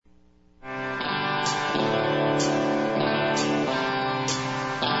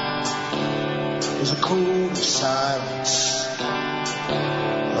There's a code of silence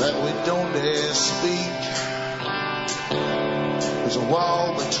that we don't dare speak. There's a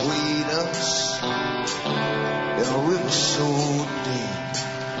wall between us and a river so deep.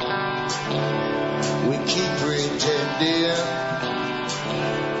 We keep pretending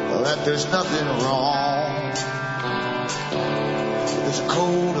that there's nothing wrong. There's a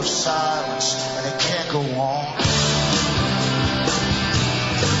code of silence and it can't go on.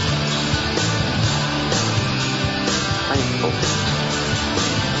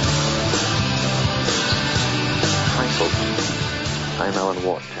 Hi folks, I'm Alan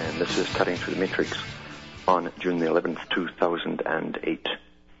Watt and this is Cutting Through the Matrix on June the 11th, 2008.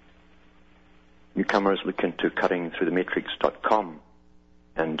 Newcomers look into cuttingthroughthematrix.com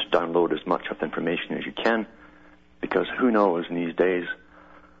and download as much of the information as you can, because who knows in these days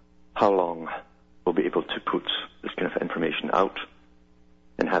how long we'll be able to put this kind of information out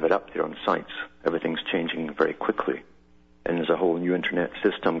and have it up there on sites. Everything's changing very quickly. And there's a whole new internet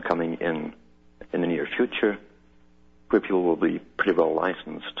system coming in the near future where people will be pretty well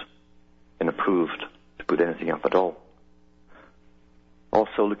licensed and approved to put anything up at all.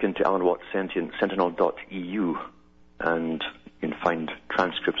 Also look into Alan Watt Sentinel.eu and you can find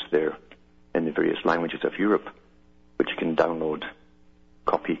transcripts there in the various languages of Europe, which you can download,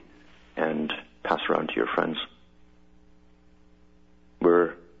 copy, and pass around to your friends.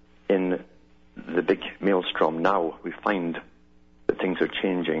 We're in the big maelstrom now. We find that things are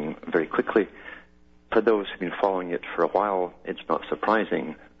changing very quickly. For those who've been following it for a while, it's not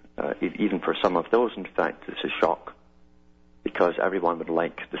surprising. Even for some of those, in fact, it's a shock, because everyone would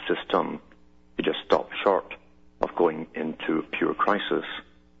like the system to just stop short of going into pure crisis.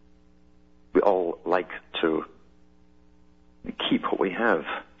 We all like to keep what we have,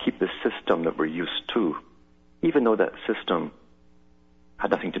 keep the system that we're used to, even though that system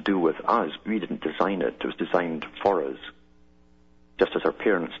had nothing to do with us. We didn't design it. It was designed for us, just as our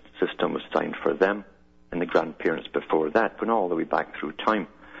parents' system was designed for them and the grandparents before that, going all the way back through time,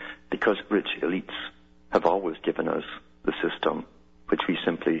 because rich elites have always given us the system which we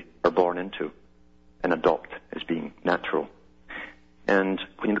simply are born into and adopt as being natural. And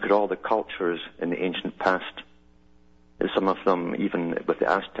when you look at all the cultures in the ancient past, some of them, even with the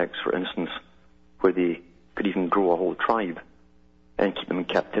Aztecs, for instance, where they could even grow a whole tribe and keep them in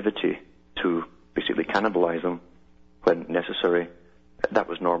captivity to basically cannibalize them when necessary, that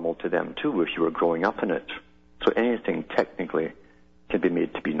was normal to them too if you were growing up in it. So anything technically can be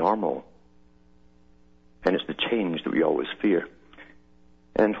made to be normal. And it's the change that we always fear.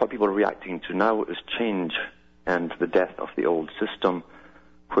 And what people are reacting to now is change and the death of the old system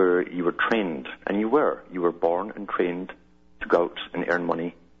where you were trained, and you were born and trained to go out and earn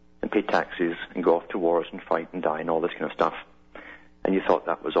money and pay taxes and go off to wars and fight and die and all this kind of stuff. And you thought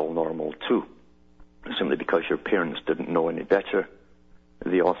that was all normal too. Simply because your parents didn't know any better,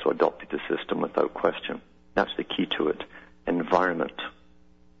 they also adopted the system without question. That's the key to it. Environment.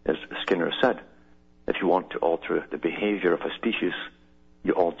 As Skinner said, if you want to alter the behavior of a species,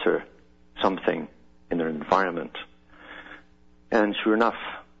 you alter something in their environment. And sure enough,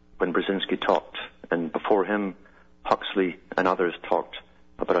 when Brzezinski talked, and before him, Huxley and others talked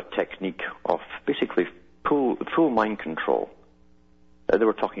about a technique of basically full mind control. They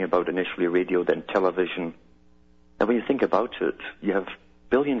were talking about initially radio, then television. And when you think about it, you have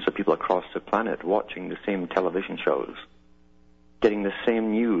billions of people across the planet watching the same television shows, getting the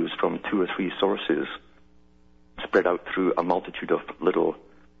same news from 2 or 3 sources, spread out through a multitude of little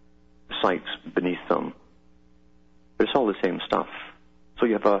sites beneath them. But it's all the same stuff. So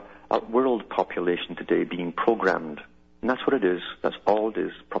you have a world population today being programmed. And that's what it is. That's all it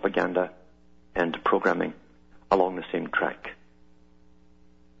is, propaganda and programming along the same track.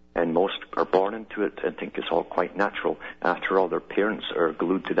 And most are born into it and think it's all quite natural. After all, their parents are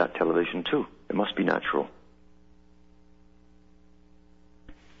glued to that television too. It must be natural.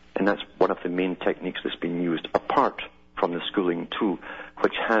 And that's one of the main techniques that's been used, apart from the schooling too,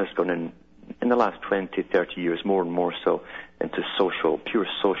 which has gone in the last 20, 30 years, more and more so, into pure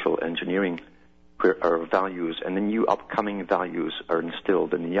social engineering, where our values and the new upcoming values are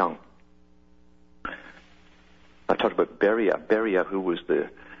instilled in the young. I talked about Beria, who was the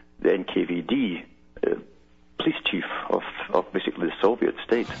NKVD police chief of basically the Soviet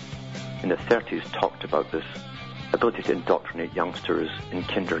state in the 30s, talked about this ability to indoctrinate youngsters in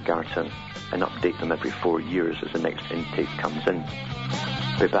kindergarten and update them every 4 years as the next intake comes in.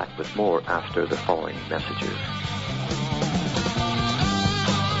 We'll be back with more after the following messages.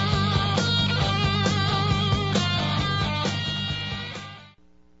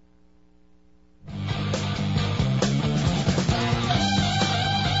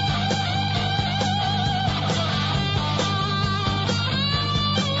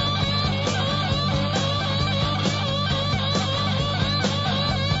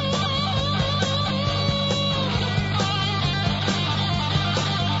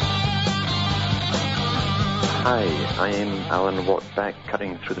 Hi, I am Alan Watt, back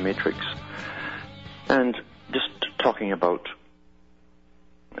cutting through the matrix and just talking about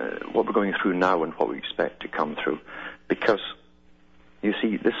what we're going through now and what we expect to come through, because you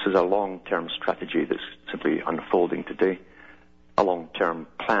see, this is a long-term strategy that's simply unfolding today, a long-term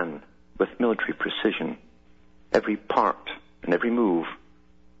plan with military precision. Every part and every move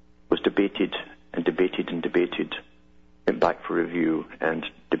was debated and debated and debated, went back for review and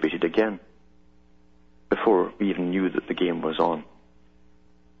debated again before we even knew that the game was on.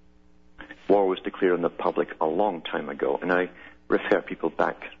 War was declared on the public a long time ago, and I refer people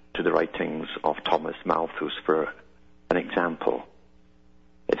back to the writings of Thomas Malthus for an example.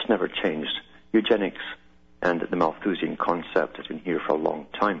 It's never changed. Eugenics and the Malthusian concept has been here for a long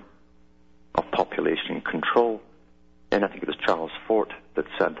time, of population control. And I think it was Charles Fort that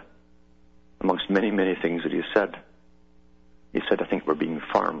said, amongst many, many things that he said, I think we're being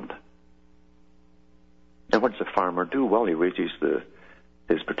farmed. And what does a farmer do? Well, he raises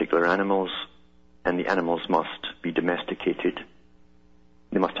his particular animals, and the animals must be domesticated.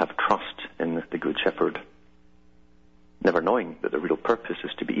 They must have trust in the Good Shepherd, never knowing that the real purpose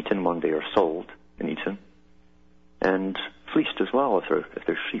is to be eaten one day or sold and eaten, and fleeced as well if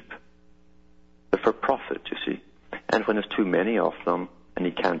they're sheep. But for profit, you see. And when there's too many of them and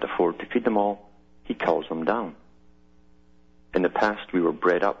he can't afford to feed them all, he culls them down. In the past, we were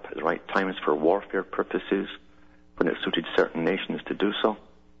bred up at the right times for warfare purposes, when it suited certain nations to do so,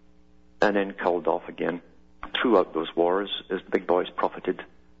 and then culled off again throughout those wars as the big boys profited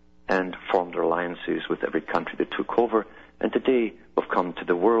and formed alliances with every country that took over. And today, we've come to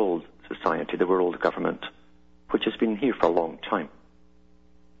the world society, the world government, which has been here for a long time.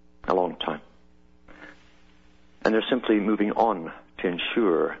 A long time. And they're simply moving on to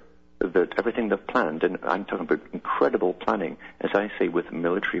ensure that everything they've planned, and I'm talking about incredible planning, as I say, with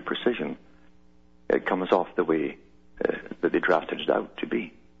military precision, it comes off the way that they drafted it out to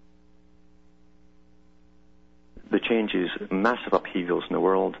be. The changes, massive upheavals in the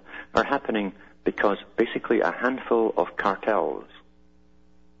world, are happening because basically a handful of cartels,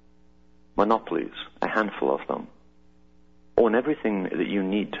 monopolies, a handful of them, own everything that you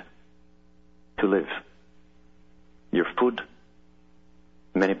need to live. Your food,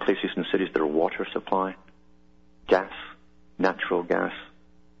 many places in cities, their water supply, gas, natural gas,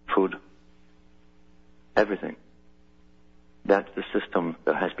 food, everything. That's the system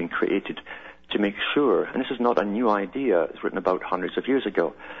that has been created to make sure, and this is not a new idea, it's written about hundreds of years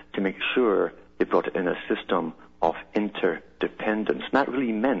ago, to make sure they brought it in a system of interdependence. And that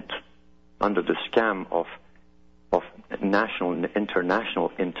really meant, under the scam of national and international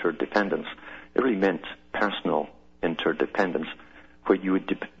interdependence, it really meant personal interdependence, where you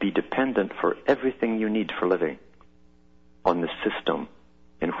would be dependent for everything you need for living on the system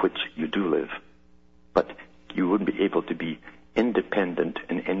in which you do live. But you wouldn't be able to be independent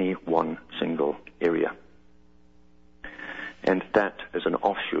in any one single area. And that is an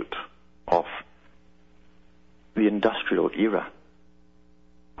offshoot of the industrial era,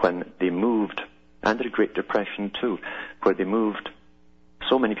 when they moved, and the Great Depression too, where they moved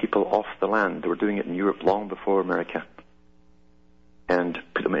so many people off the land. They were doing it in Europe long before America, and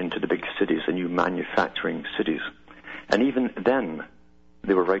put them into the big cities, the new manufacturing cities. And even then,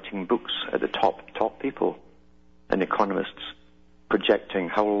 they were writing books at the top people and economists, projecting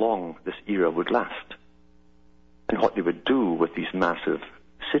how long this era would last and what they would do with these massive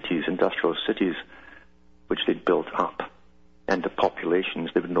cities, industrial cities, which they'd built up, and the populations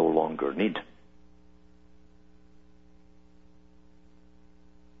they would no longer need.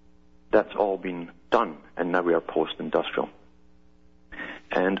 That's all been done, and now we are post-industrial.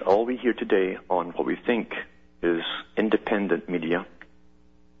 And all we hear today on what we think is independent media,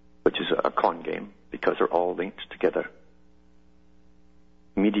 which is a con game, because they're all linked together.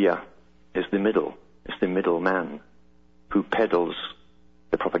 Media is the middleman who peddles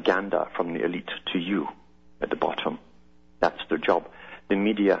the propaganda from the elite to you at the bottom. That's their job. The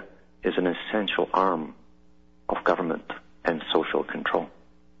media is an essential arm of government and social control.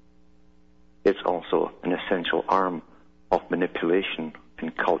 It's also an essential arm of manipulation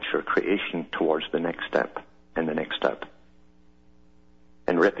and culture creation towards the next step and the next step.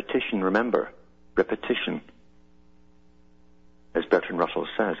 And repetition, remember, repetition, as Bertrand Russell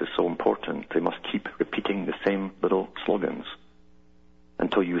says, is so important. They must keep repeating the same little slogans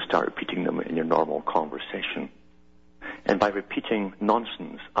until you start repeating them in your normal conversation. And by repeating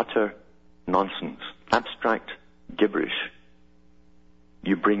nonsense, utter nonsense, abstract gibberish,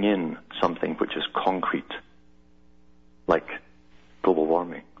 you bring in something which is concrete, like global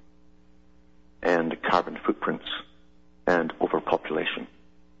warming and carbon footprints and overpopulation,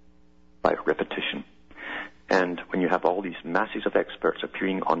 by repetition. And all these masses of experts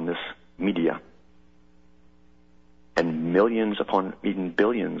appearing on this media, and millions upon even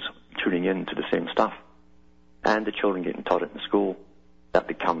billions tuning in to the same stuff, and the children getting taught it in school, that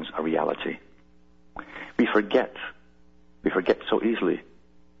becomes a reality. We forget so easily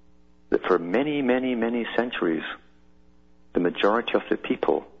that for many, many, many centuries, the majority of the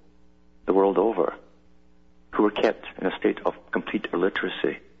people the world over who were kept in a state of complete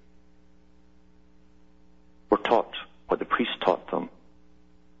illiteracy were taught what the priest taught them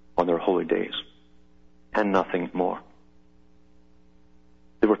on their holy days, and nothing more.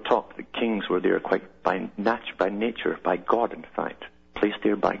 They were taught that kings were there quite by nature, by God in fact, placed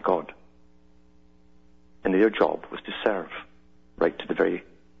there by God. And their job was to serve right to the very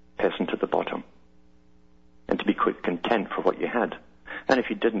peasant at the bottom, and to be quite content for what you had. And if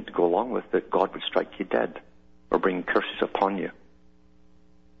you didn't go along with it, God would strike you dead or bring curses upon you,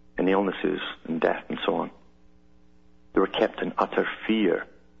 and illnesses and death and so on. They were kept in utter fear.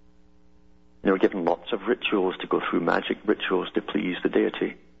 They were given lots of rituals to go through, magic rituals to please the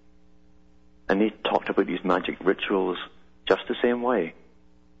deity. And they talked about these magic rituals just the same way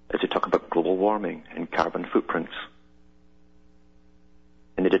as they talk about global warming and carbon footprints.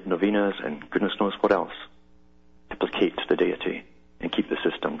 And they did novenas and goodness knows what else to placate the deity and keep the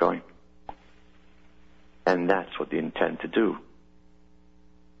system going. And that's what they intend to do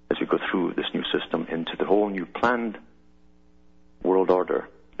as we go through this new system into the whole new planned world order.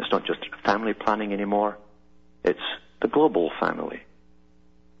 It's not just family planning anymore, it's the global family.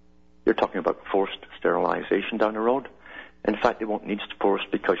 You're talking about forced sterilization down the road. In fact, they won't need force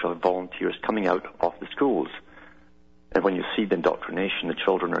because you'll have volunteers coming out of the schools. And when you see the indoctrination the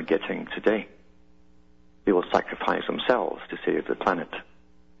children are getting today, they will sacrifice themselves to save the planet.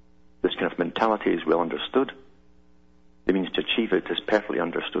 This kind of mentality is well understood. The means to achieve it is perfectly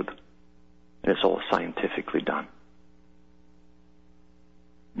understood. And it's all scientifically done.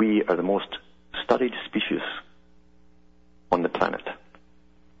 We are the most studied species on the planet.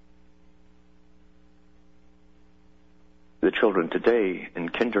 The children today in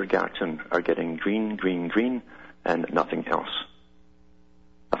kindergarten are getting green, green, green, and nothing else.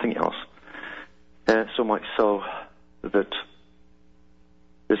 Nothing else. So much so that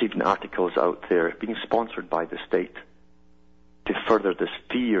there's even articles out there being sponsored by the state to further this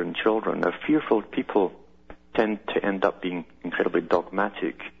fear in children. Now, fearful people tend to end up being incredibly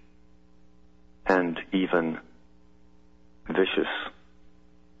dogmatic and even vicious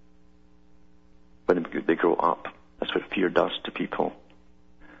when they grow up. That's what fear does to people.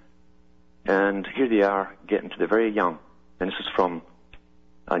 And here they are getting to the very young. And this is from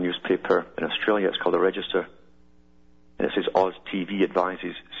a newspaper in Australia. It's called The Register. And it says Oz TV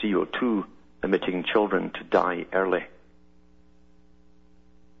advises CO2 emitting children to die early.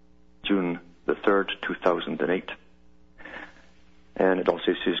 June the 3rd, 2008. And it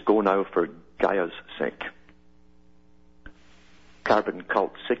also says, go now for Gaia's sake. Carbon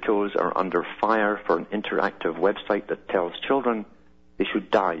cult sickos are under fire for an interactive website that tells children they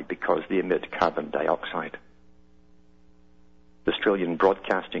should die because they emit carbon dioxide. The Australian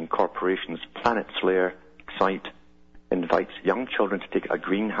Broadcasting Corporation's Planet Slayer site invites young children to take a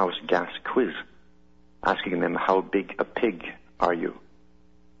greenhouse gas quiz, asking them, how big a pig are you?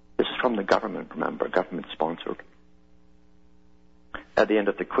 This is from the government, remember, government-sponsored. At the end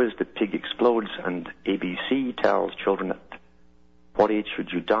of the quiz, the pig explodes, and ABC tells children at what age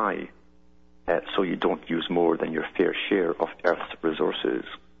should you die so you don't use more than your fair share of Earth's resources.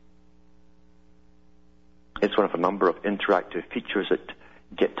 It's one of a number of interactive features that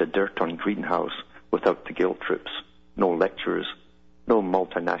get to dirt on greenhouse without the guilt trips. No lectures, no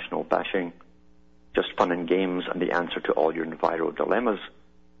multinational bashing, just fun and games and the answer to all your enviro dilemmas,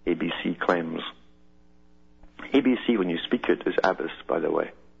 ABC claims. ABC, when you speak it, is Abbas, by the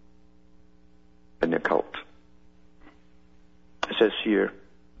way, in the cult. It says here,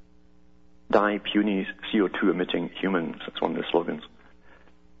 die puny CO2-emitting humans. That's one of the slogans.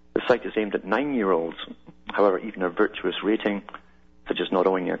 The site is aimed at 9-year-olds. However, even a virtuous rating, such as not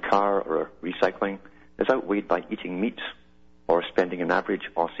owning a car or recycling, is outweighed by eating meat or spending an average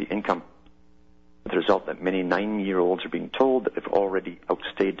Aussie income, with the result that many 9-year-olds are being told that they've already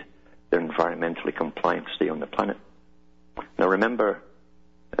outstayed their environmentally compliant stay on the planet. Now remember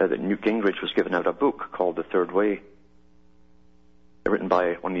that Newt Gingrich was given out a book called The Third Way, written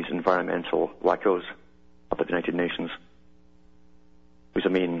by one of these environmental wackos up at the United Nations, who's a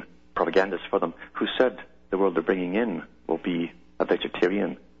main propagandist for them, who said the world they're bringing in will be a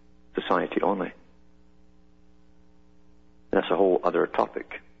vegetarian society only. And that's a whole other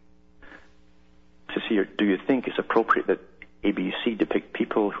topic. To see, do you think it's appropriate that ABC depict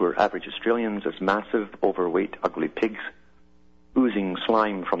people who are average Australians as massive, overweight, ugly pigs, oozing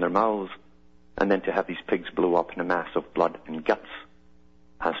slime from their mouths, and then to have these pigs blow up in a mass of blood and guts,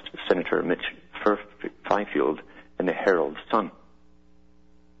 asked Senator Mitch Fifield in the Herald Sun.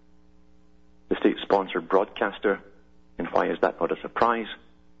 The state-sponsored broadcaster, and why is that not a surprise,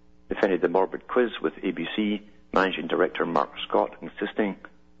 defended the morbid quiz with ABC Managing Director Mark Scott, insisting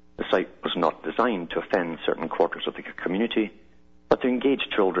the site was not designed to offend certain quarters of the community, but to engage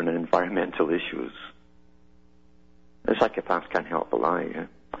children in environmental issues. The psychopaths can't help but lie,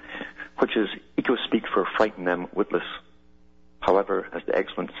 which is eco-speak for frighten them witless. However, as the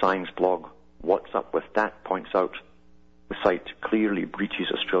excellent science blog What's Up With That points out, the site clearly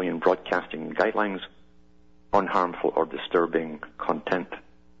breaches Australian broadcasting guidelines on harmful or disturbing content.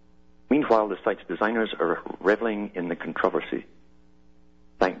 Meanwhile, the site's designers are reveling in the controversy.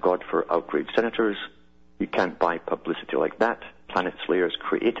 Thank God for outraged senators. You can't buy publicity like that, Planet Slayer's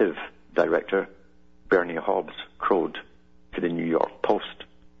creative director, Bernie Hobbs, crowed to the New York Post.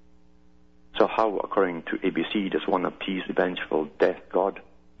 So how, according to ABC, does one appease the vengeful death god,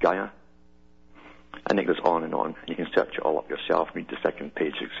 Gaia? And it goes on, and you can search it all up yourself, read the second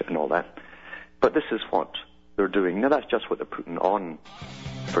page and all that. But this is what they're doing. Now, that's just what they're putting on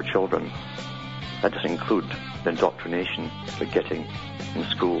for children. That doesn't include the indoctrination they're getting in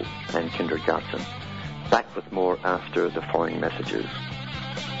school and kindergarten. Back with more after the following messages.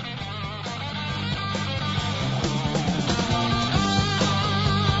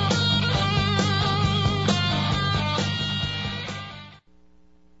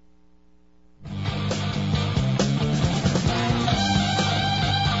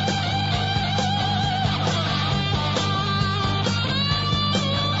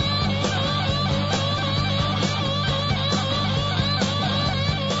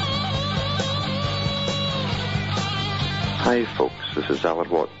 Hi folks, this is Alan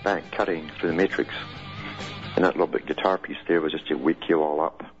Watt back cutting through the matrix, and that little bit guitar piece there was just to wake you all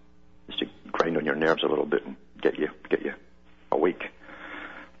up, just to grind on your nerves a little bit and get you awake,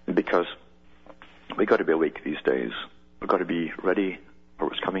 because we got to be awake these days. We've got to be ready for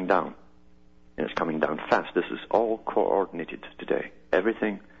what's coming down, and it's coming down fast. This is all coordinated today.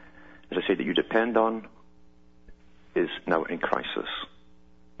 Everything, as I say, that you depend on is now in crisis.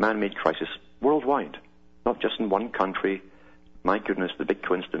 Man-made crisis worldwide, not just in one country. My goodness, the big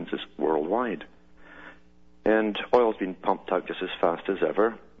coincidence is worldwide. And oil's been pumped out just as fast as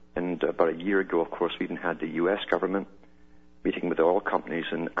ever. And about a year ago, of course, we even had the U.S. government meeting with the oil companies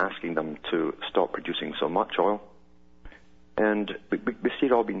and asking them to stop producing so much oil. And we see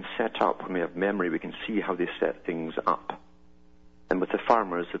it all being set up. When we have memory, we can see how they set things up. And with the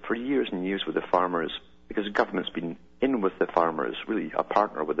farmers, for years and years with the farmers, because the government's been in with the farmers, really a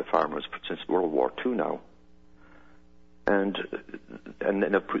partner with the farmers since World War II now. And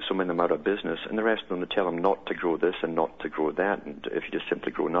then they've put some of them out of business, and the rest of them, they tell them not to grow this and not to grow that, and if you just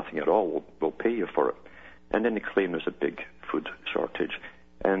simply grow nothing at all, we'll pay you for it. And then they claim there's a big food shortage.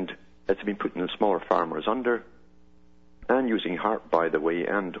 And it's been putting the smaller farmers under, and using HARP, by the way,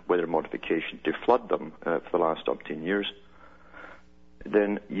 and weather modification to flood them for the last 10 years.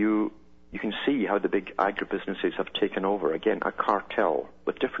 Then you can see how the big agribusinesses have taken over. Again, a cartel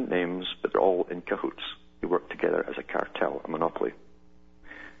with different names, but they're all in cahoots. They work together as a cartel, a monopoly,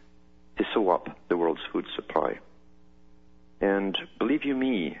 to sew up the world's food supply. And believe you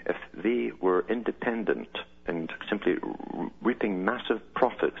me, if they were independent and simply reaping massive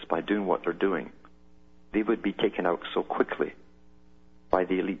profits by doing what they're doing, they would be taken out so quickly by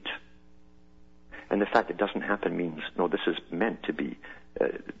the elite. And the fact it doesn't happen means, no, this is meant to be.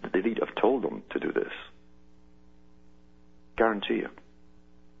 The elite have told them to do this. Guarantee you.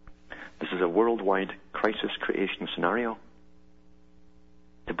 This is a worldwide crisis creation scenario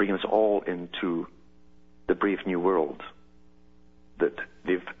to bring us all into the brave new world that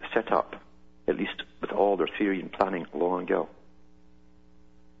they've set up, at least with all their theory and planning long ago,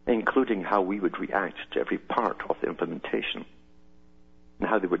 including how we would react to every part of the implementation and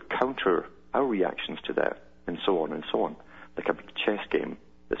how they would counter our reactions to that, and so on and so on, like a big chess game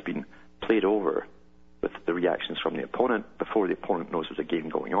that's been played over with the reactions from the opponent before the opponent knows there's a game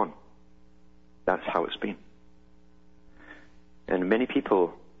going on. That's how it's been. And many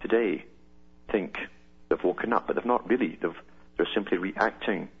people today think they've woken up, but they've not really. They're simply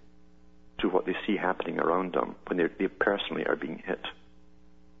reacting to what they see happening around them when they personally are being hit.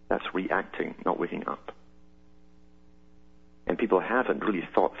 That's reacting, not waking up. And people haven't really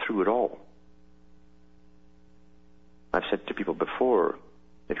thought through it all. I've said to people before,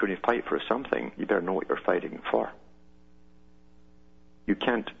 if you're going to fight for something, you better know what you're fighting for. You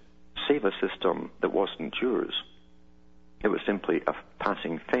can't save a system that wasn't yours. It was simply a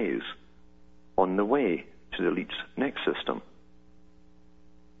passing phase on the way to the elite's next system.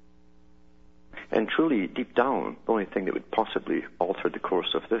 And truly, deep down, the only thing that would possibly alter the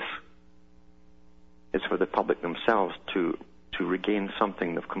course of this is for the public themselves to regain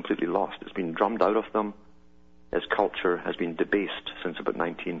something they've completely lost. It's been drummed out of them as culture has been debased since about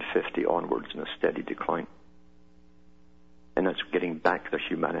 1950 onwards in a steady decline. And that's getting back their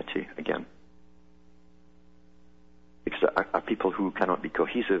humanity again. Because a people who cannot be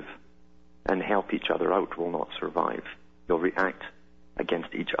cohesive and help each other out will not survive. They'll react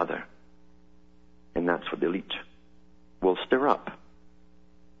against each other. And that's what the elite will stir up.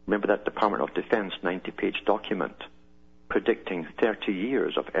 Remember that Department of Defense 90-page document predicting 30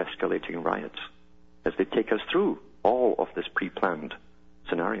 years of escalating riots as they take us through all of this pre-planned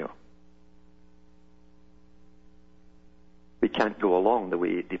scenario. We can't go along the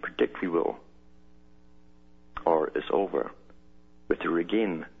way they predict we will, or it's over. We have to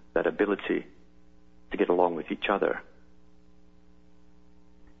regain that ability to get along with each other.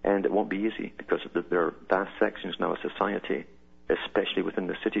 And it won't be easy because there are vast sections now of society, especially within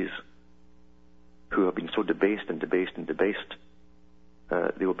the cities, who have been so debased and debased and debased,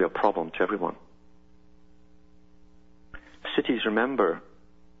 they will be a problem to everyone. Cities, remember,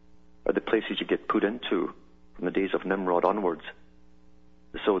 are the places you get put into from the days of Nimrod onwards,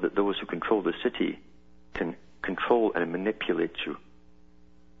 so that those who control the city can control and manipulate you.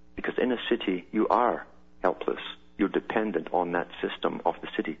 Because in a city, you are helpless. You're dependent on that system of the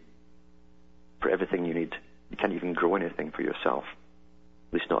city for everything you need. You can't even grow anything for yourself,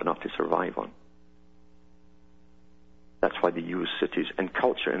 at least not enough to survive on. That's why they use cities. And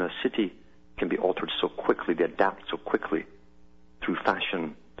culture in a city can be altered so quickly, they adapt so quickly through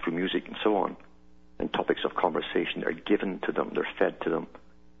fashion, through music and so on. And topics of conversation are given to them, they're fed to them,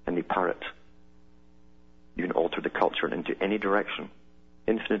 and they parrot. You can alter the culture into any direction,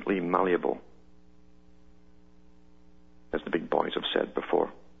 infinitely malleable, as the big boys have said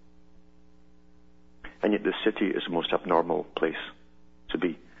before. And yet the city is the most abnormal place to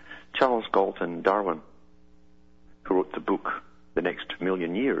be. Charles Galton Darwin, who wrote the book The Next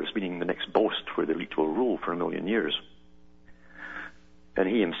Million Years, meaning the next boast where the elite will rule for 1,000,000 years. And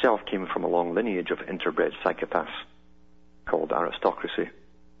he himself came from a long lineage of interbred psychopaths called aristocracy.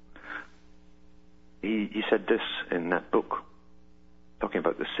 He said this in that book, talking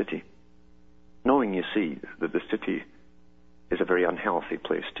about the city. Knowing, you see, that the city is a very unhealthy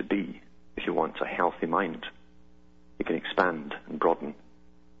place to be if you want a healthy mind. You can expand and broaden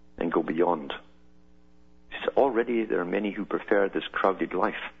and go beyond. He said, already there are many who prefer this crowded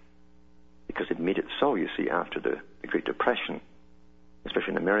life because it made it so, you see, after the Great Depression.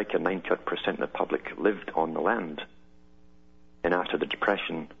 Especially in America, 90% of the public lived on the land. And after the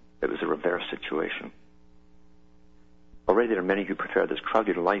Depression, it was a reverse situation. Already there are many who prefer this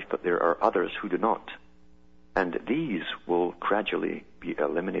crowded life, but there are others who do not. And these will gradually be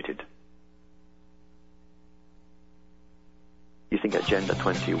eliminated. You think Agenda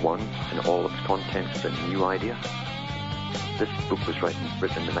 21 and all its contents is a new idea? This book was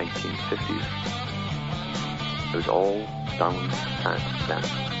written in the 1950s. It was all down pat then.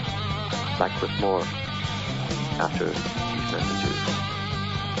 Back with more after these messages.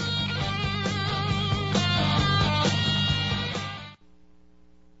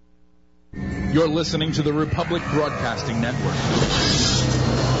 You're listening to the Republic Broadcasting Network.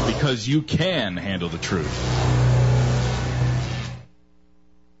 Because you can handle the truth.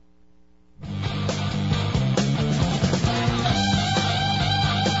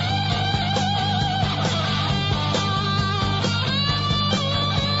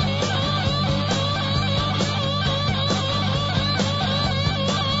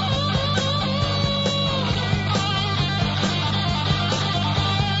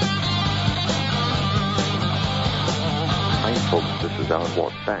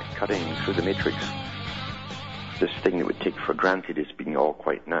 Cutting through the matrix. This thing that we take for granted is being all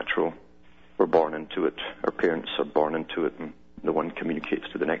quite natural. We're born into it. Our parents are born into it, and the one communicates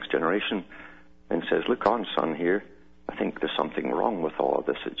to the next generation and says, look on, son, here. I think there's something wrong with all of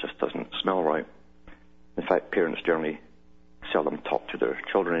this. It just doesn't smell right. In fact, parents generally seldom talk to their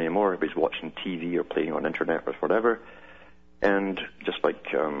children anymore. Everybody's watching TV or playing on internet or whatever. And just like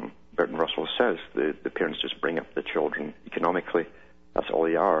Bertrand Russell says, the parents just bring up the children economically. That's all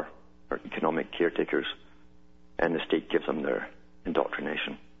they are economic caretakers, and the state gives them their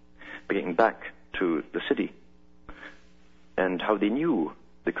indoctrination. But getting back to the city, and how they knew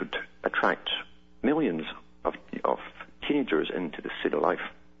they could attract millions of teenagers into the city life,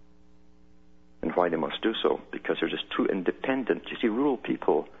 and why they must do so, because they're just too independent. You see, rural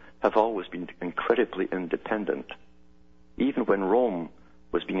people have always been incredibly independent. Even when Rome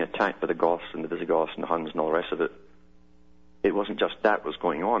was being attacked by the Goths and the Visigoths and the Huns and all the rest of it, it wasn't just that was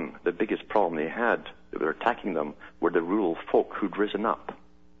going on. The biggest problem they had that were attacking them were the rural folk who'd risen up.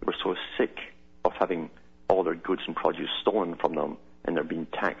 They were so sick of having all their goods and produce stolen from them and they're being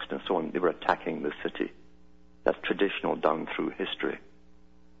taxed and so on. They were attacking the city. That's traditional down through history.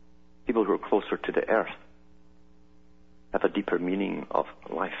 People who are closer to the earth have a deeper meaning of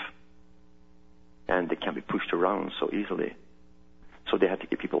life. And they can't be pushed around so easily. So they had to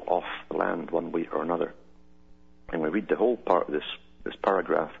get people off the land one way or another. And we read the whole part of this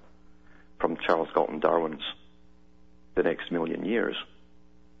paragraph from Charles Galton Darwin's The Next Million Years.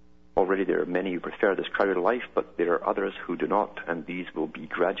 Already there are many who prefer this crowded life, but there are others who do not, and these will be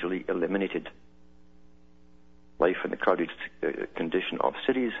gradually eliminated. Life in the crowded condition of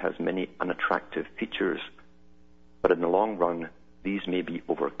cities has many unattractive features, but in the long run, these may be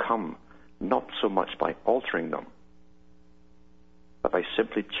overcome, not so much by altering them, but by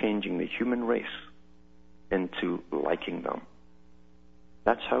simply changing the human race into liking them.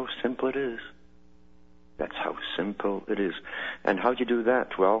 That's how simple it is. That's how simple it is. And how do you do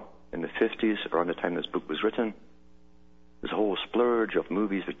that? Well, in the 50s, around the time this book was written, there's a whole splurge of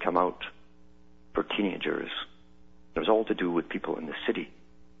movies that come out for teenagers. It was all to do with people in the city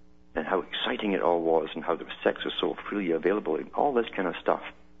and how exciting it all was and how the sex was so freely available and all this kind of stuff.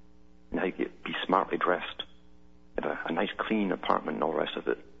 And how you could be smartly dressed, have a nice clean apartment and all the rest of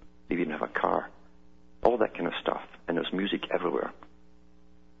it. Maybe even have a car. All that kind of stuff. And there's music everywhere.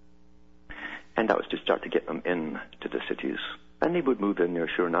 And that was to start to get them in to the cities. And they would move in there,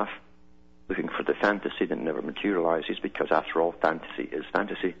 sure enough, looking for the fantasy that never materializes, because after all, fantasy is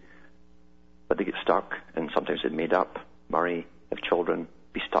fantasy. But they get stuck, and sometimes they're made up, marry, have children,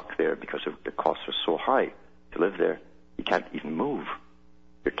 be stuck there because the costs are so high to live there. You can't even move.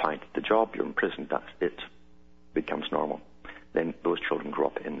 You're tied to the job, you're in prison, that's it. It becomes normal. Then those children grow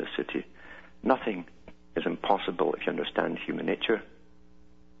up in the city. Nothing is impossible if you understand human nature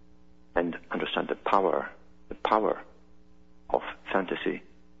and understand the power of fantasy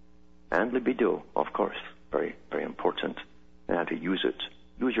and libido, of course, very, very important, and how to use it.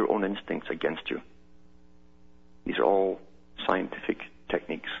 Use your own instincts against you. These are all scientific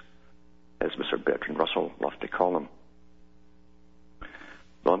techniques, as Mr. Bertrand Russell loved to call them.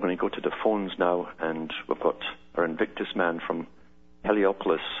 Well, I'm going to go to the phones now, and we've got our Invictus man from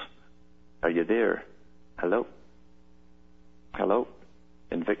Heliopolis. Are you there? Hello? Hello?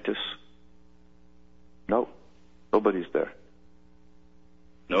 Invictus? No? Nobody's there?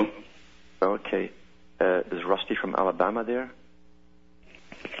 No. Okay. Is Rusty from Alabama there?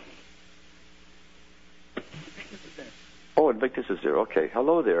 Oh, Invictus is there. Okay.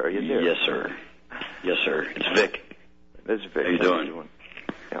 Hello there. Are you there? Yes, sir. Yes, sir. It's Vic. It's Vic. How you doing?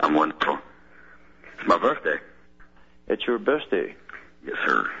 Yeah. I'm wonderful. It's my birthday. It's your birthday. Yes,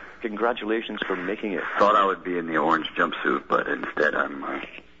 sir. Congratulations for making it. Thought I would be in the orange jumpsuit, but instead I'm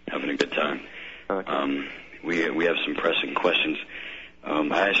having a good time. Okay. We have some pressing questions.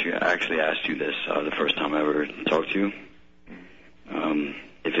 I actually asked you this the first time I ever talked to you.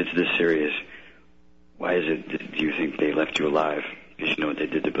 If it's this serious, why is it, do you think they left you alive? Because you know what they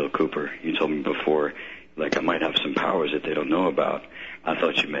did to Bill Cooper. You told me before, like, I might have some powers that they don't know about. I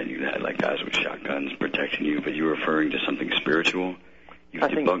thought you meant you had, like, guys with shotguns protecting you, but you were referring to something spiritual. You've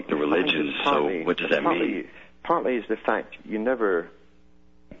debunked the religions, so what does that mean? Partly is the fact you never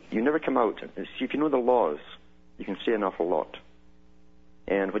come out. See, if you know the laws, you can say an awful lot.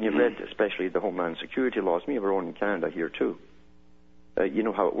 And when you've read, especially the Homeland Security laws, we have our own in Canada here too, you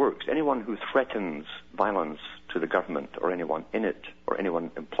know how it works. Anyone who threatens violence to the government or anyone in it or anyone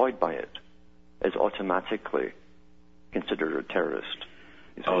employed by it is automatically considered a terrorist.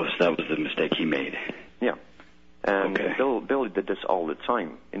 Oh, so that was the mistake he made. Yeah. And okay. Bill did this all the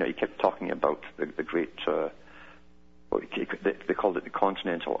time. You know, he kept talking about the great, they called it the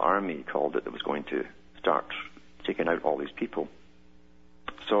Continental Army, he called it, that was going to start taking out all these people.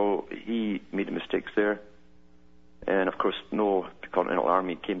 So he made mistakes there. And, of course, no Continental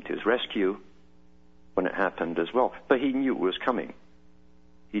Army came to his rescue when it happened as well. But he knew it was coming.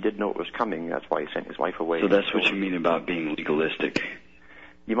 He did know it was coming. That's why he sent his wife away. So that's what you mean about being legalistic.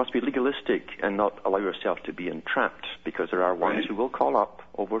 You must be legalistic and not allow yourself to be entrapped, because there are ones who will call up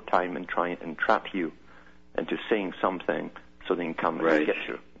over time and try and entrap you into saying something so they can come and get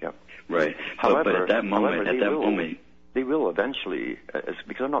you. Yeah. Right. However, but at that moment, they will eventually,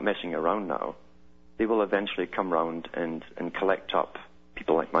 because I'm not messing around now, they will eventually come around and collect up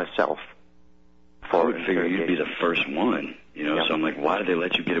people like myself. I would figure you'd be the first one, you know, so I'm like, why did they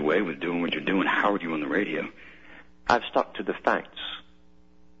let you get away with doing what you're doing? How are you on the radio? I've stuck to the facts.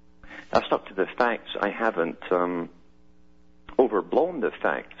 I haven't overblown the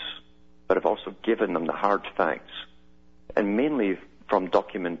facts, but have also given them the hard facts, and mainly from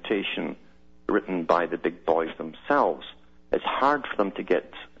documentation written by the big boys themselves. It's hard for them to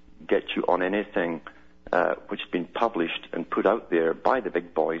get you on anything which has been published and put out there by the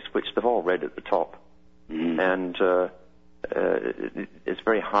big boys, which they've all read at the top. And it's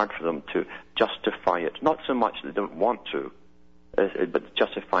very hard for them to justify it. Not so much they don't want to, but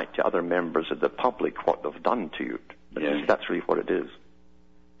justify it to other members of the public what they've done to you. That's really what it is.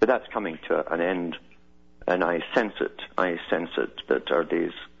 But that's coming to an end, and I sense it that our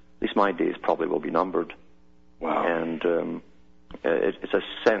days, at least my days, probably will be numbered. Wow. And it's a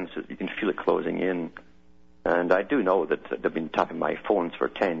sense that you can feel it closing in. And I do know that they've been tapping my phones for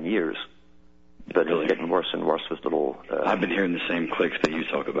 10 years, but Really? it's getting worse and worse with little... I've been hearing the same clicks that you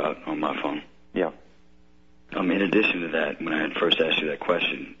talk about on my phone. Yeah. In addition to that, when I had first asked you that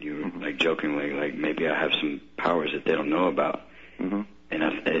question, you were like jokingly, like, maybe I have some powers that they don't know about. Mm-hmm.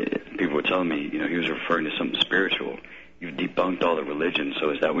 And people were telling me, he was referring to something spiritual. You've debunked all the religions, so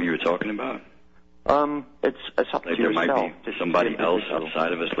is that what you were talking about? It's up Like to there yourself. might be somebody else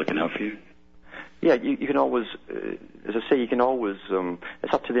outside of us looking out for you? Yeah, you can always, as I say, you can always,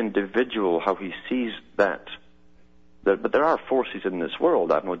 it's up to the individual how he sees that. But there are forces in this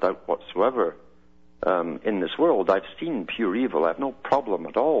world, I have no doubt whatsoever. In this world, I've seen pure evil. I have no problem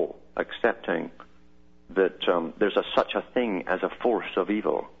at all accepting that there's such a thing as a force of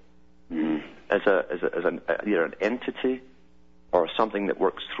evil, as either an entity or something that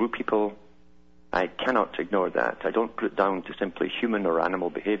works through people. I cannot ignore that. I don't put it down to simply human or animal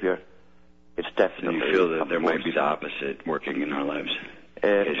behavior. It's definitely. So you feel that there might be the opposite working in our lives?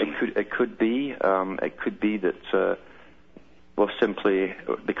 It could be. It could be that, simply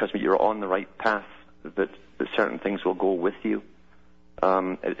because you're on the right path, that certain things will go with you.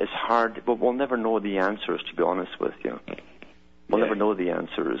 It's hard, but we'll never know the answers, to be honest with you. We'll never know the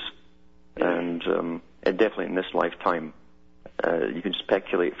answers. And definitely in this lifetime, you can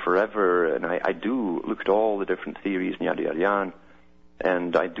speculate forever, and I do look at all the different theories and yada, yada, yada,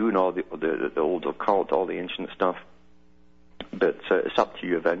 and I do know the old occult, all the ancient stuff, but it's up to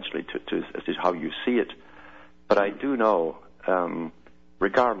you eventually as to how you see it. But I do know,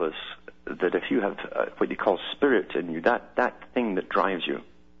 regardless, that if you have what you call spirit in you, that thing that drives you,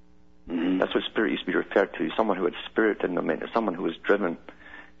 that's what spirit used to be referred to, someone who had spirit in them, someone who was driven.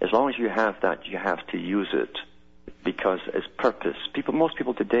 As long as you have that, you have to use it, because it's purpose. Most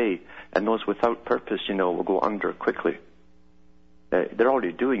people today, and those without purpose, will go under quickly. They're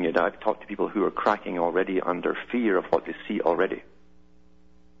already doing it. I've talked to people who are cracking already under fear of what they see already.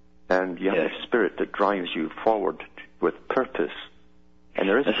 And you have a spirit that drives you forward with purpose. And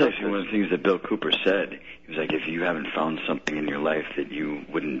there is That's actually one of the things that Bill Cooper said. He was like, if you haven't found something in your life that you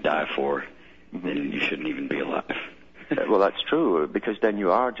wouldn't die for, then you shouldn't even be alive. Well, that's true, because then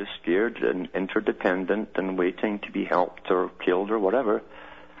you are just scared and interdependent and waiting to be helped or killed or whatever.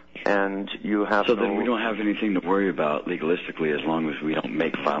 And you have then we don't have anything to worry about legalistically as long as we don't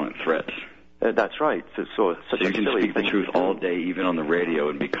make violent threats. That's right. So you can speak the truth all day, even on the radio,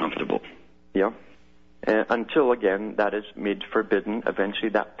 and be comfortable. Yeah. Until, again, that is made forbidden. Eventually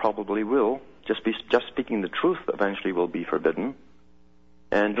that probably will. Just speaking the truth eventually will be forbidden.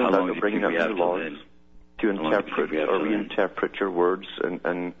 And How long do you bringing up think we new have laws till then? to interpret or reinterpret your words.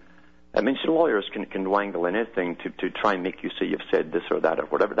 And I mean, so lawyers can wangle anything to try and make you say you've said this or that or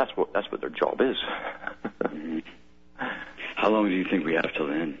whatever. That's what their job is. How long do you think we have till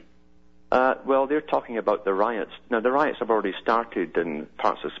then? Well, they're talking about the riots. Now, the riots have already started in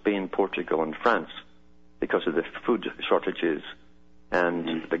parts of Spain, Portugal, and France because of the food shortages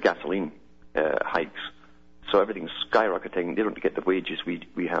and the gasoline hikes. So everything's skyrocketing. They don't get the wages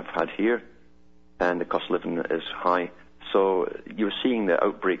we have had here, and the cost of living is high. So you're seeing the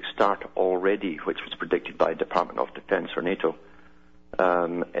outbreak start already, which was predicted by Department of Defense or NATO.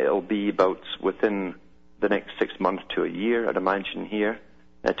 It'll be about within the next 6 months to a year, I'd imagine here.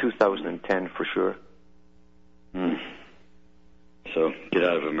 2010 for sure. So get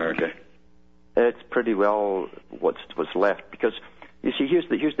out of America. It's pretty well what's left, because you see, here's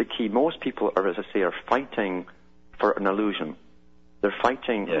the key. Most people are, as I say, are fighting for an illusion. They're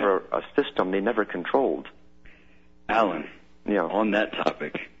fighting for a system they never controlled. Alan, on that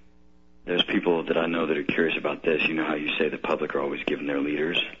topic, there's people that I know that are curious about this. You know how you say the public are always giving their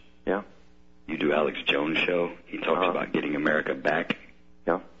leaders? Yeah. You do Alex Jones' show. He talks about getting America back.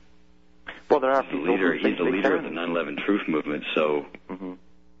 Yeah. Well, there are people who he's the leader of the 9/11 Truth Movement, so...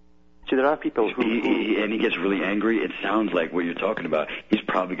 See, there are people who... And he gets really angry. It sounds like what you're talking about. He's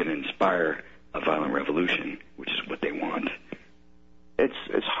probably going to inspire a violent revolution, which is what they want.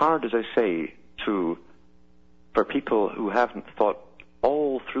 It's hard, as I say, to for people who haven't thought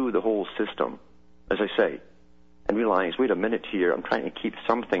all through the whole system, as I say, and realize, wait a minute here, I'm trying to keep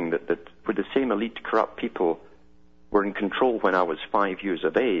something that with the same elite corrupt people were in control when I was 5 years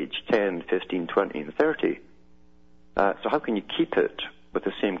of age, 10, 15, 20, and 30. So how can you keep it with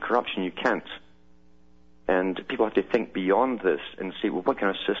the same corruption? You can't. And people have to think beyond this and say, well, what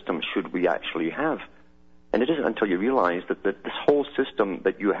kind of system should we actually have? And it isn't until you realize that this whole system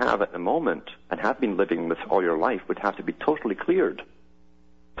that you have at the moment and have been living with all your life would have to be totally cleared,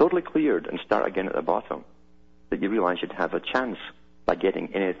 and start again at the bottom, that you realize you'd have a chance by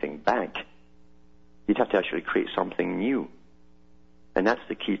getting anything back. You'd have to actually create something new. And that's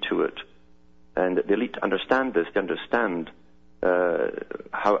the key to it. And the elite understand this. They understand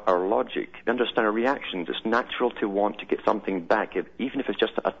how our logic, they understand our reactions. It's natural to want to get something back, even if it's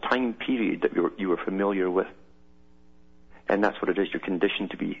just a time period that you were familiar with. And that's what it is. You're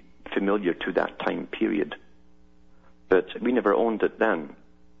conditioned to be familiar to that time period. But we never owned it then.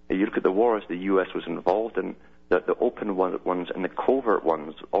 You look at the wars the U.S. was involved in, the open ones and the covert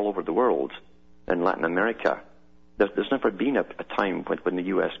ones all over the world, in Latin America. There's never been a time when the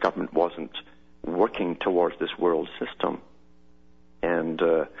U.S. government wasn't working towards this world system. And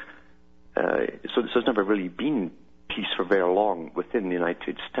so there's never really been peace for very long within the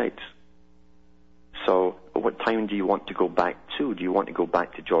United States. So what time do you want to go back to? Do you want to go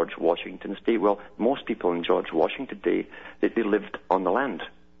back to George Washington's day? Well, most people in George Washington's day, they lived on the land.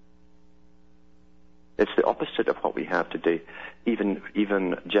 It's the opposite of what we have today. Even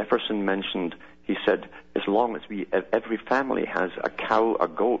Jefferson mentioned, he said, as long as every family has a cow, a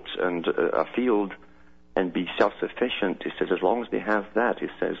goat, and a field, and be self-sufficient, he says, as long as they have that, he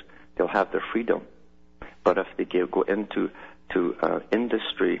says, they'll have their freedom. But if they go into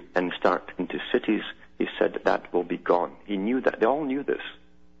industry and start into cities, he said that will be gone. He knew that. They all knew this.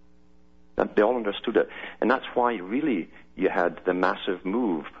 They all understood it. And that's why, really, you had the massive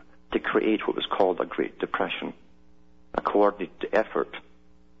move to create what was called a Great Depression, a coordinated effort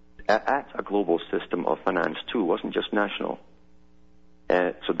at a global system of finance, too. It wasn't just national.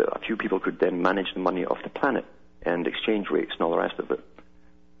 So that a few people could then manage the money of the planet and exchange rates and all the rest of it,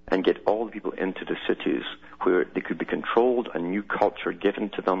 and get all the people into the cities where they could be controlled, a new culture given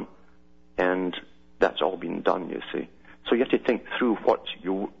to them, and that's all been done, you see. So you have to think through what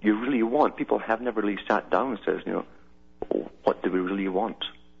you really want. People have never really sat down and says, oh, what do we really want?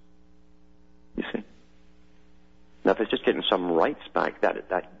 You see? Now, if it's just getting some rights back,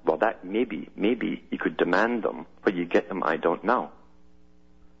 that maybe you could demand them. Where you get them, I don't know.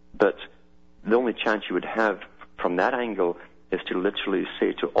 But the only chance you would have from that angle is to literally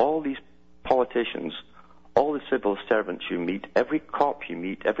say to all these politicians, all the civil servants you meet, every cop you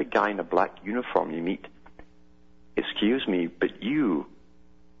meet, every guy in a black uniform you meet, excuse me, but you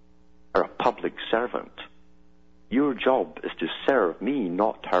are a public servant. Your job is to serve me,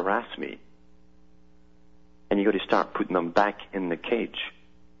 not harass me. And you've got to start putting them back in the cage.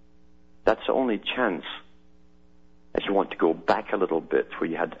 That's the only chance, if you want to go back a little bit, where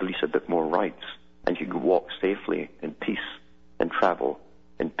you had at least a bit more rights, and you could walk safely in peace and travel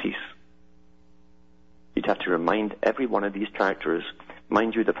in peace. You'd have to remind every one of these characters.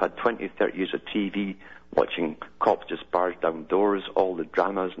 Mind you, they've had 20, 30 years of TV, watching cops just barge down doors. All the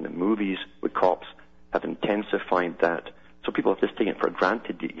dramas and the movies with cops have intensified that. So people have just taken it for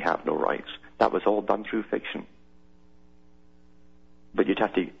granted that you have no rights. That was all done through fiction. But you'd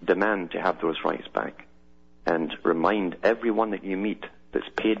have to demand to have those rights back, and remind everyone that you meet that's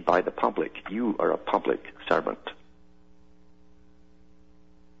paid by the public, you are a public servant.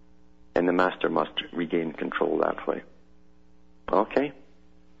 And the master must regain control that way. Okay?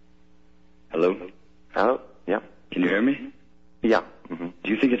 Hello? Hello? Yeah. Can you hear me? Yeah. Mm-hmm.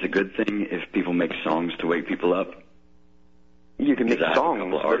 Do you think it's a good thing if people make songs to wake people up? You can make songs. A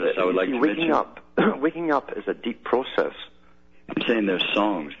couple artists I would like to mention. Waking up is a deep process. I'm saying there's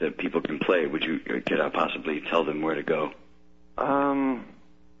songs that people can play. Could I possibly tell them where to go? I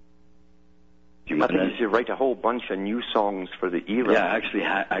think you should write a whole bunch of new songs for the era. Yeah, I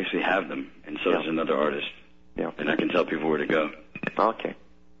actually have them, and so does another artist. Yeah. And I can tell people where to go. Okay.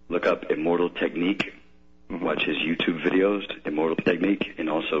 Look up Immortal Technique. Mm-hmm. Watch his YouTube videos, Immortal Technique, and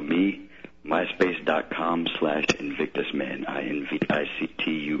also me, myspace.com/InvictusMan,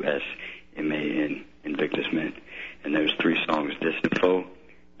 INVICTUSMAN, InvictusMan. And there's 3 songs, Disinfo,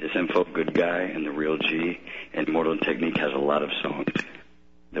 Good Guy, and The Real G. And Immortal Technique has a lot of songs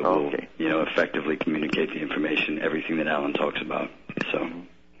that will, effectively communicate the information, everything that Alan talks about. So.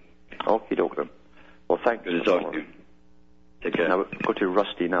 Okay, doctor. Well, thank you. Good to talk to you. Take care. Now go to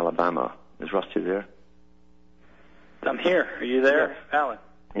Rusty in Alabama. Is Rusty there? I'm here. Are you there, Alan?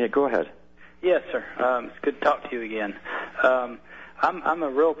 Yeah, go ahead. Yes, sir. It's good to talk to you again. I'm a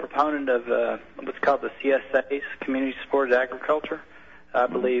real proponent of what's called the CSAs, Community Supported Agriculture. I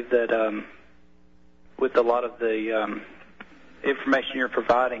believe that with a lot of the information you're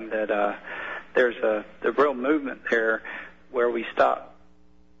providing, that there's a real movement there where we stop,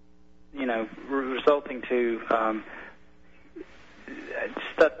 resulting to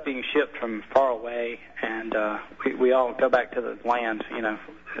stuff being shipped from far away, and we all go back to the land.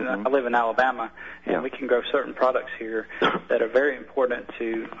 I live in Alabama, and we can grow certain products here that are very important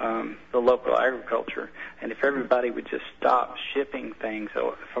to the local agriculture. And if everybody would just stop shipping things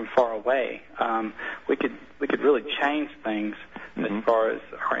from far away, we could really change things as far as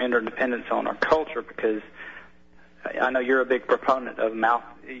our interdependence on our culture. Because I know you're a big proponent of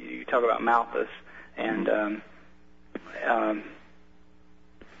you talk about Malthus, and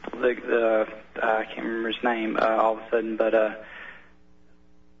I can't remember his name all of a sudden, but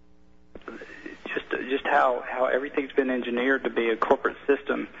just how everything's been engineered to be a corporate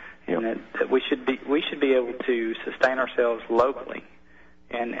system, and that we should be able to sustain ourselves locally,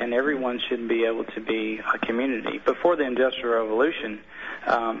 and everyone should be able to be a community. Before the Industrial Revolution,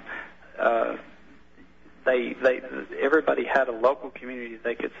 everybody had a local community.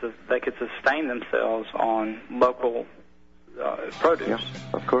 They could sustain themselves on local produce. Yeah,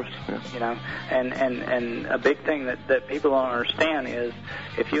 of course. Yeah. And a big thing that people don't understand is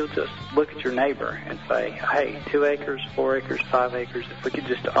if you'll just look at your neighbor and say, hey, 2 acres, 4 acres, 5 acres, if we could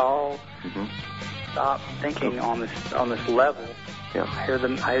just all stop thinking on this level. Yeah. I hear the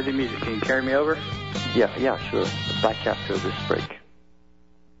music. Can you carry me over? Yeah, sure. Back after this break.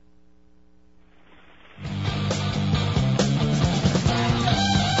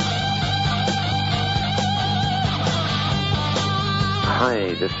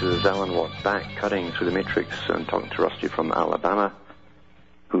 Hi, this is Alan Watt back, cutting through the matrix and talking to Rusty from Alabama,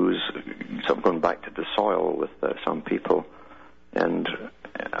 who's sort of going back to the soil with some people, and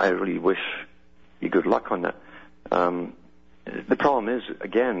I really wish you good luck on that. The problem is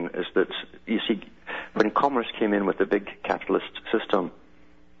that, you see, when commerce came in with the big capitalist system,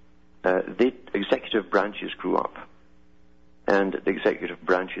 the executive branches grew up, and the executive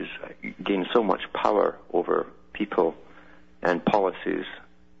branches gained so much power over people and policies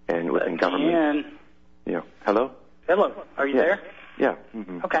and within government. Yeah. Hello? Hello. Are you there? Yeah.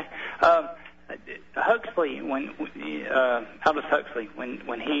 Okay. Huxley, Aldous Huxley,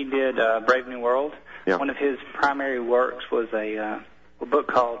 when he did Brave New World, one of his primary works was a book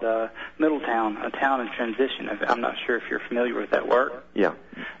called Middletown, A Town in Transition. I'm not sure if you're familiar with that work. Yeah.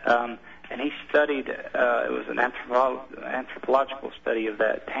 And he studied, it was an anthropological study of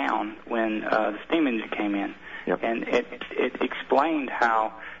that town when the steam engine came in. Yep. And it explained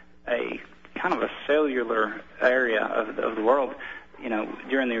how a kind of a cellular area of the world,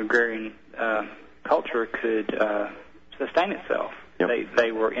 during the agrarian culture could sustain itself. Yep.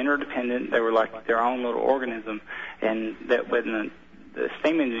 They were interdependent. They were like their own little organism. And that when the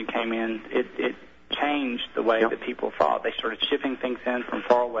steam engine came in, it changed the way that people thought. They started shipping things in from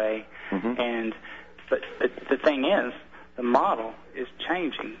far away. But the thing is, the model is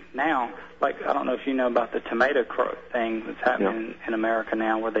changing now. Like, I don't know if you know about the tomato thing that's happening in America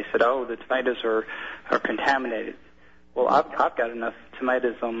now, where they said, the tomatoes are contaminated. Well, I've got enough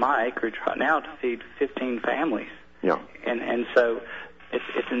tomatoes on my acreage right now to feed 15 families. Yeah. And so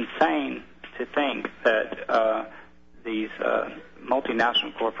it's insane to think that these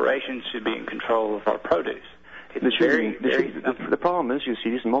multinational corporations should be in control of our produce. The problem is, you see,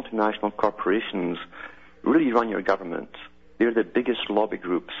 these multinational corporations really run your government. They're the biggest lobby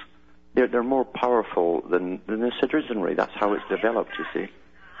groups. They're more powerful than the citizenry. That's how it's developed, you see.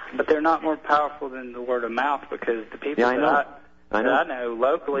 But they're not more powerful than the word of mouth, because the people that I know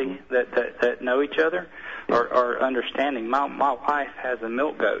locally that know each other are understanding. My wife has a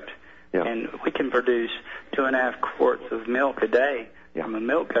milk goat, and we can produce 2.5 quarts of milk a day from a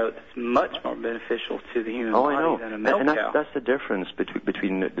milk goat. That's much more beneficial to the human body than a milk cow. That's the difference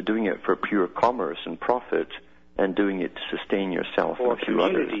between doing it for pure commerce and profit and doing it to sustain yourself for and a few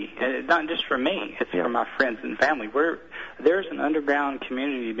others. Community. And it's not just for me, it's for my friends and family. There's an underground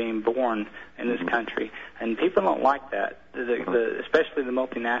community being born in this country, and people don't like that, especially the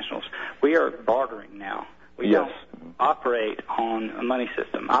multinationals. We are bartering now. We don't operate on a money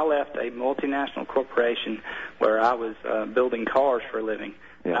system. I left a multinational corporation where I was building cars for a living.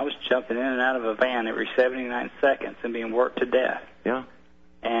 Yeah. I was jumping in and out of a van every 79 seconds and being worked to death. Yeah.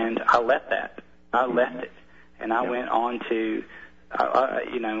 And I left that. I left it. And I went on to,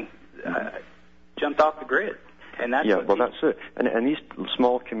 jumped off the grid. And that's that's it. And these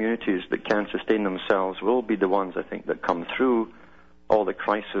small communities that can sustain themselves will be the ones, I think, that come through all the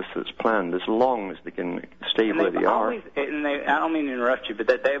crisis that's planned, as long as they can stay where they are. I don't mean to interrupt you, but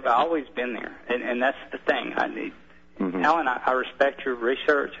they've always been there, and that's the thing. Alan, I respect your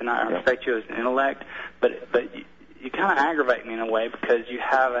research, and I respect you as an intellect, but you kind of aggravate me in a way because you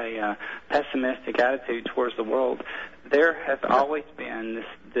have a pessimistic attitude towards the world. There has always been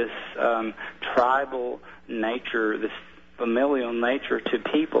this tribal nature, this familial nature to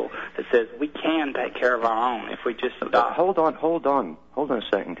people that says we can take care of our own if we just stop. Hold on a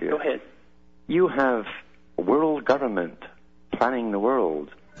second here. Go ahead. You have a world government planning the world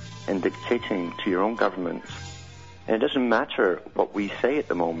and dictating to your own governments. And it doesn't matter what we say at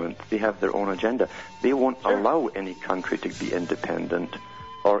the moment. They have their own agenda. They won't allow any country to be independent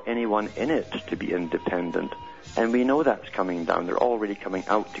or anyone in it to be independent. And we know that's coming down. They're already coming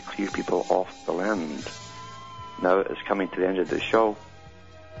out to clear people off the land. Now it's coming to the end of the show.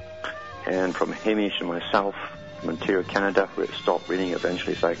 And from Hamish and myself, from Ontario, Canada, where it stopped raining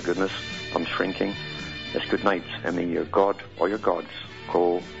eventually, thank goodness, I'm shrinking. It's good night, and may your God or your gods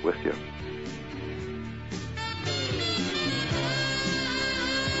go with you.